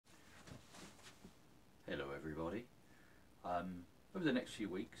over the next few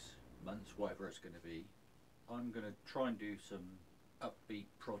weeks, months, whatever it's going to be, I'm going to try and do some upbeat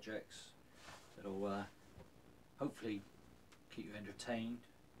projects that'll hopefully keep you entertained,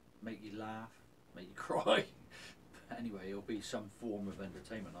 make you laugh, make you cry. Anyway, it'll be some form of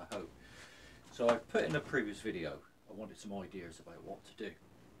entertainment, I hope. So I put in a previous video, I wanted some ideas about what to do,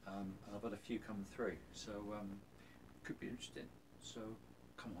 and I've had a few come through, so could be interesting. So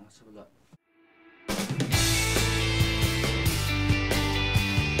come on, let's have a look.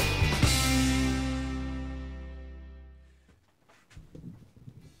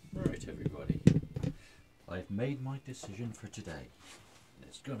 Right, everybody, I've made my decision for today.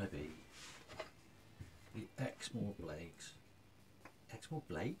 It's gonna be the exmoorblades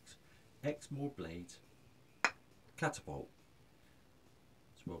catapult.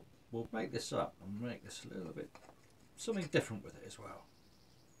 So we'll make this up and make this a little bit something different with it as well.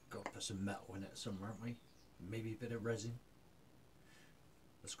 Got to put some metal in it somewhere, haven't we? Maybe a bit of resin.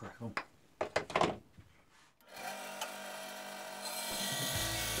 Let's crack on.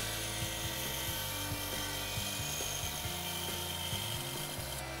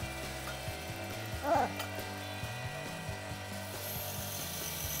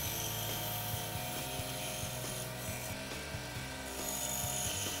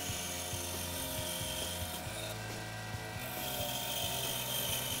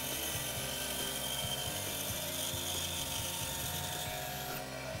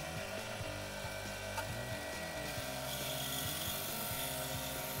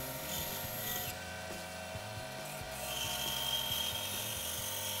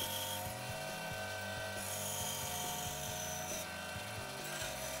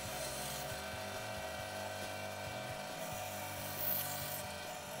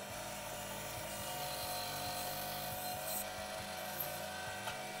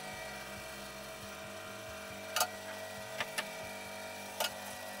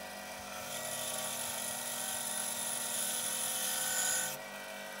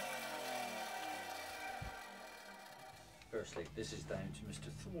 Firstly, this is down to Mr.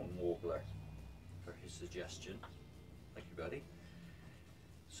 Thorn Warbler for his suggestion. Thank you, buddy.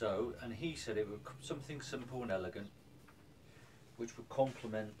 So, and he said it would something simple and elegant, which would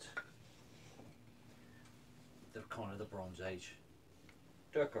complement the kind of the Bronze Age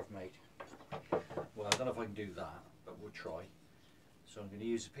dirk I've made. Well, I don't know if I can do that, but we'll try. So I'm going to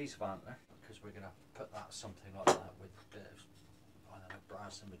use a piece of antler because we're going to put that something like that with a bit of, I don't know,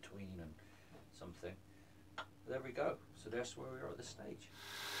 brass in between and something. There we go. So that's where we are at this stage.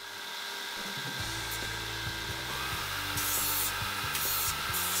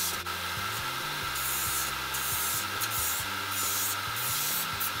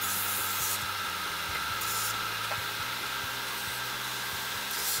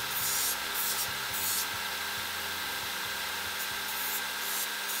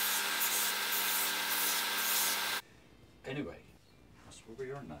 Anyway, that's where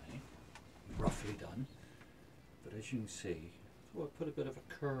we are now. Roughly done. But as you can see, so I put a bit of a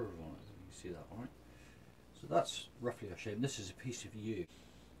curve on it. You can see that, all right? So that's roughly our shape. And this is a piece of yew.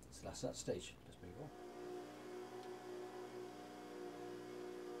 So that's that stage. Let's move on.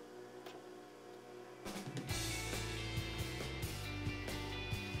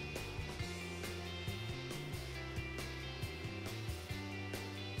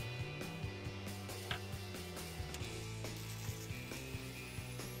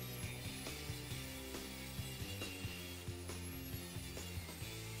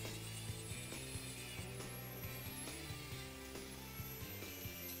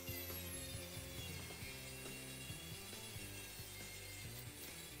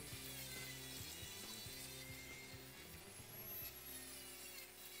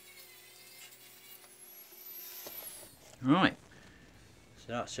 Right,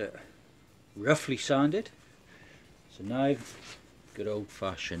 so that's it, roughly sanded. So now, good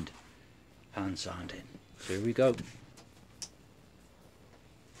old-fashioned hand sanding. So here we go.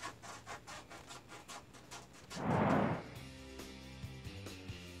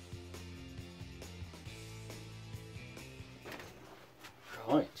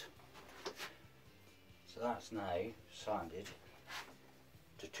 Right, so that's now sanded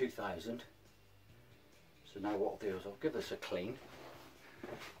to 2000. So now what I'll do is I'll give this a clean.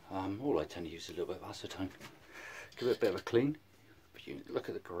 All I tend to use is a little bit of acetone. Give it a bit of a clean. But you look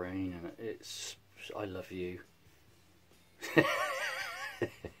at the grain and it's, I love you.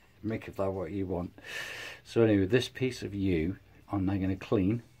 Make of that what you want. So anyway, this piece of yew I'm now going to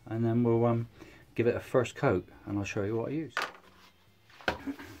clean, and then we'll give it a first coat, and I'll show you what I use.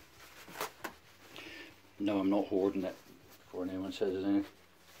 No, I'm not hoarding it before anyone says anything.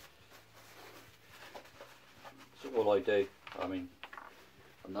 So all I do, I mean,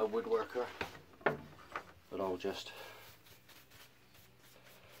 I'm no woodworker, but I'll just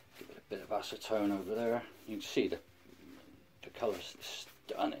give it a bit of acetone over there. You can see the colour's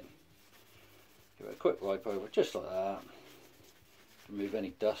stunning. Give it a quick wipe over, just like that. Remove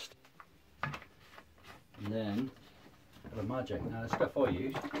any dust. And then, the magic. Now the stuff I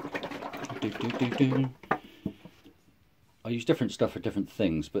use, I use different stuff for different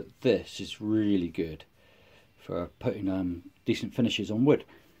things, but this is really good for putting decent finishes on wood.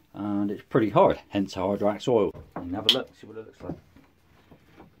 And it's pretty hard, hence hard wax oil. And have a look, see what it looks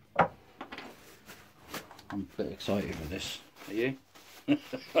like. I'm a bit excited with this. Are you?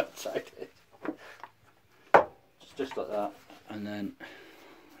 Excited. It's just like that, and then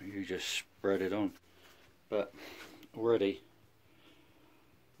you just spread it on. But already,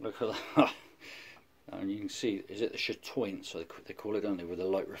 look at that. And you can see, is it the chatoint? So they call it, don't they, where the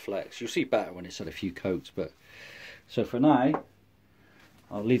light reflects. You'll see better when it's had a few coats. But so for now,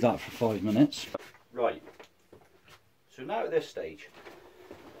 I'll leave that for 5 minutes. Right. So now at this stage,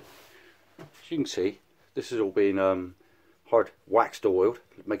 as you can see, this is all being hard waxed oiled,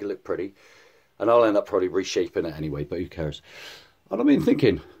 make it look pretty. And I'll end up probably reshaping it anyway, but who cares? And I've been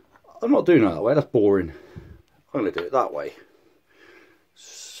thinking, I'm not doing it that way, that's boring. I'm going to do it that way.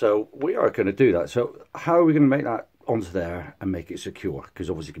 So we are going to do that. So how are we going to make that onto there and make it secure? Because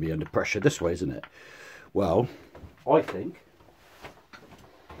obviously it can be under pressure this way, isn't it? Well, I think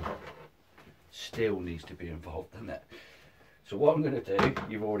steel needs to be involved in it. So what I'm going to do,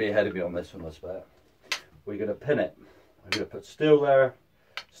 you've already ahead of me on this one, I bet. We're going to pin it. I'm going to put steel there,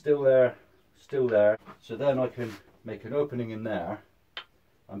 steel there, steel there. So then I can make an opening in there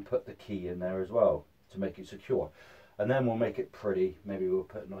and put the key in there as well to make it secure. And then we'll make it pretty. Maybe we'll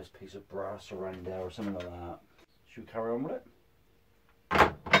put a nice piece of brass around there or something like that. Should we carry on with it?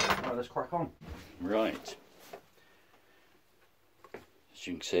 Right, let's crack on. Right. As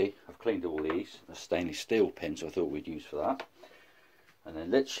you can see, I've cleaned all these. The stainless steel pins I thought we'd use for that. And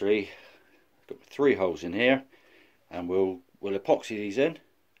then literally, I've got 3 holes in here. And we'll epoxy these in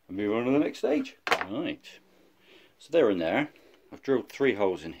and move on to the next stage. Right. So they're in there. I've drilled 3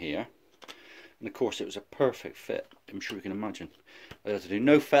 holes in here. And of course it was a perfect fit, I'm sure you can imagine. I had to do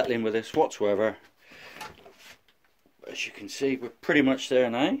no fettling with this whatsoever. As you can see, we're pretty much there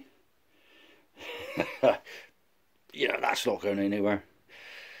now. Yeah, that's not going anywhere.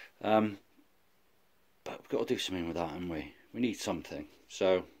 But we've got to do something with that, haven't we? We need something.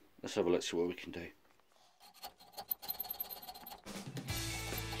 So let's have a look, see what we can do.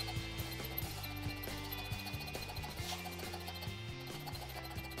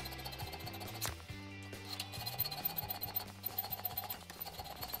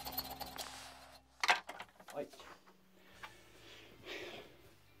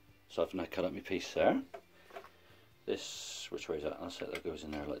 So I've now cut up my piece there. This, which way is that? That's it, that goes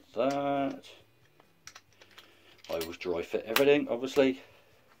in there like that. I always dry fit everything, obviously.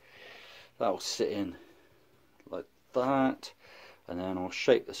 That'll sit in like that. And then I'll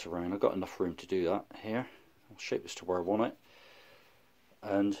shape this around. I've got enough room to do that here. I'll shape this to where I want it.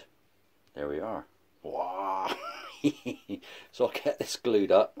 And there we are. Wow! So I'll get this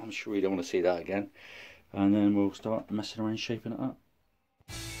glued up. I'm sure you don't want to see that again. And then we'll start messing around shaping it up.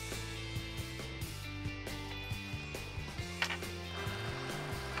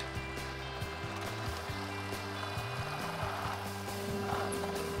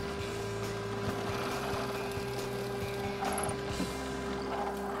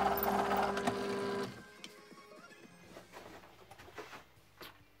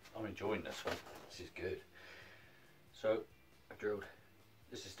 I'm enjoying this one. This is good. So I drilled,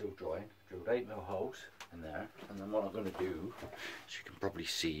 this is still drying, drilled 8mm holes in there, and then what I'm going to do, as you can probably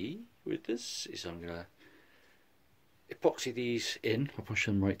see with this, is I'm going to epoxy these in. I'll push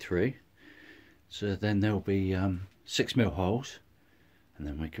them right through, so then there'll be 6mm holes, and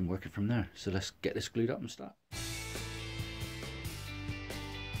then we can work it from there. So let's get this glued up and start.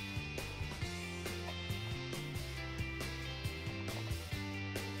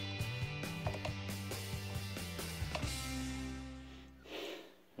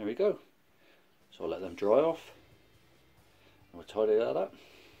 There we go. So I'll let them dry off. And we'll tidy that up.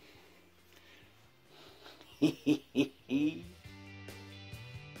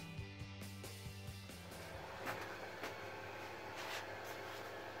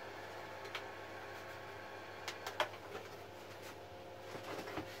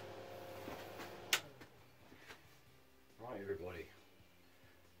 Right, everybody.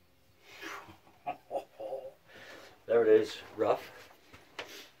 There it is, rough.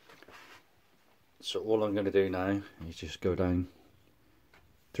 So all I'm going to do now is just go down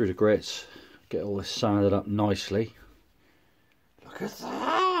through the grits, get all this sanded up nicely, Look at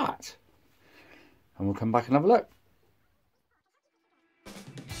that! And we'll come back and have a look.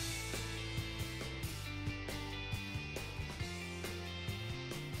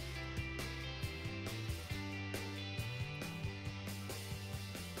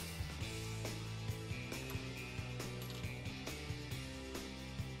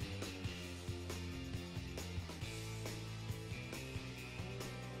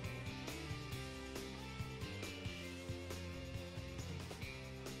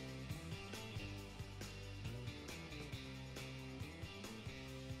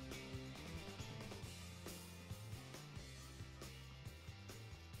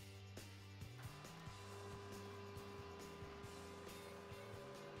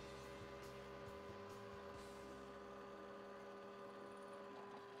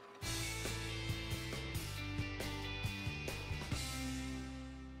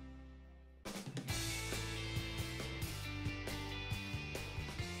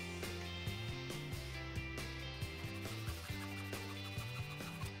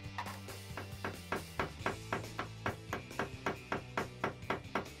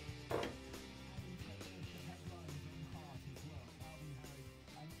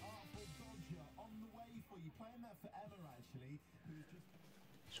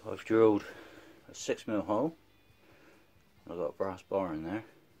 So I've drilled a 6mm hole. I've got a brass bar in there.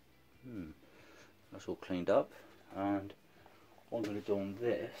 That's all cleaned up. And what I'm going to do on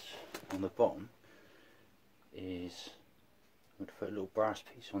this, on the bottom, is I'm going to put a little brass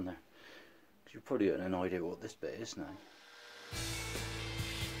piece on there. Because you're probably getting an idea what this bit is now.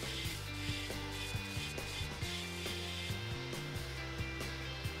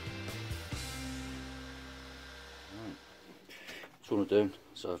 That's all I'm doing.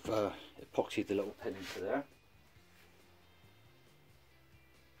 So I've epoxied the little pin into there.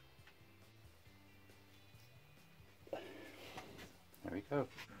 There we go.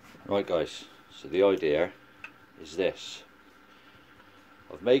 Right guys, so the idea is this.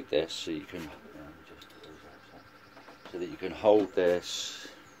 I've made this so you can hold this,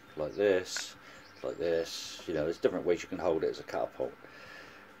 like this, you know, there's different ways you can hold it as a catapult.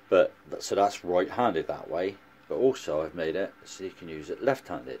 But so that's right-handed that way, but also I've made it so you can use it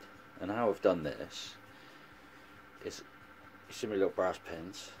left-handed. And how I've done this is, you see my little brass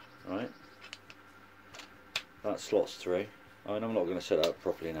pins, right? That slots through. And I'm not going to set it up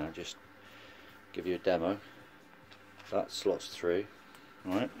properly now, just give you a demo. That slots through,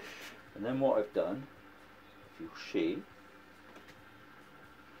 right? And then what I've done, if you'll see,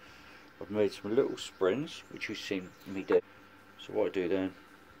 I've made some little springs, which you've seen me do. So what I do then,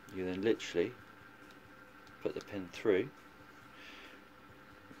 you then literally put the pin through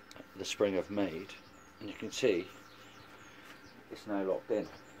the spring I've made, and you can see it's now locked in.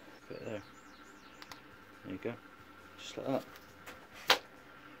 Put it there. There you go. Just like that.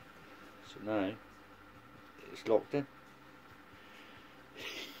 So now it's locked in.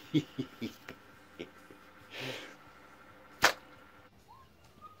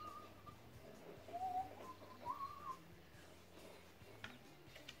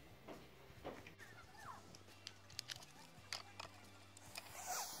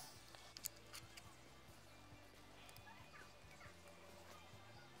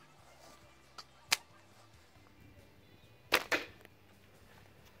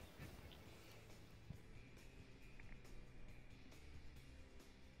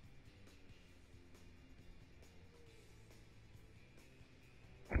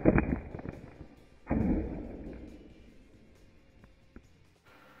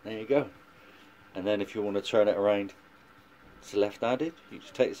 There you go. And then if you want to turn it around to left-handed, you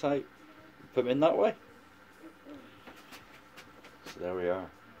just take this out, put them in that way. So there we are.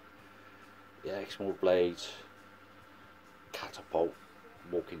 The exmoorblades, catapult,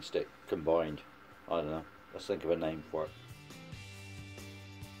 walking stick combined. I don't know. Let's think of a name for it.